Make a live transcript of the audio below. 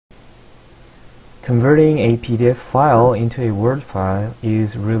Converting a PDF file into a Word file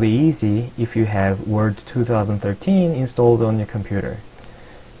is really easy if you have Word 2013 installed on your computer.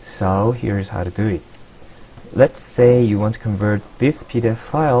 So here's how to do it. Let's say you want to convert this PDF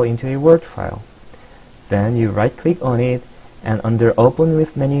file into a Word file. Then you right-click on it, and under Open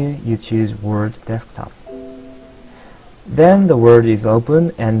with menu you choose Word Desktop. Then the Word is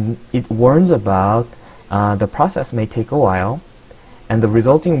open and it warns about the process may take a while, and the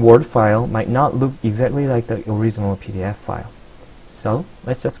resulting Word file might not look exactly like the original PDF file. So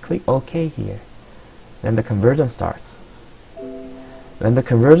let's just click OK here. Then the conversion starts. When the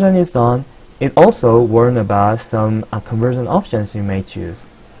conversion is done, it also warns about some conversion options you may choose.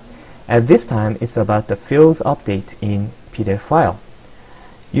 At this time, it's about the fields update in PDF file.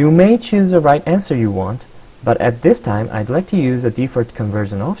 You may choose the right answer you want, but at this time I'd like to use the default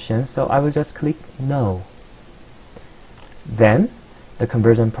conversion option, so I will just click No. Then the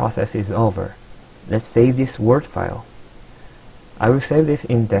conversion process is over. Let's save this Word file. I will save this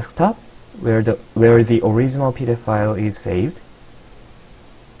in Desktop, where the original PDF file is saved.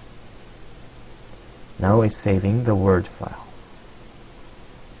 Now it's saving the Word file.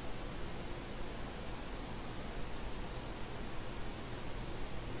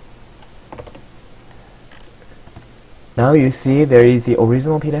 Now you see there is the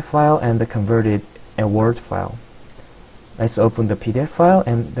original PDF file and the converted Word file. Let's open the PDF file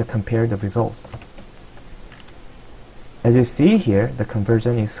and compare the results. As you see here, the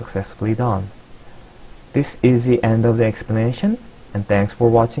conversion is successfully done. This is the end of the explanation, and thanks for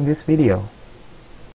watching this video.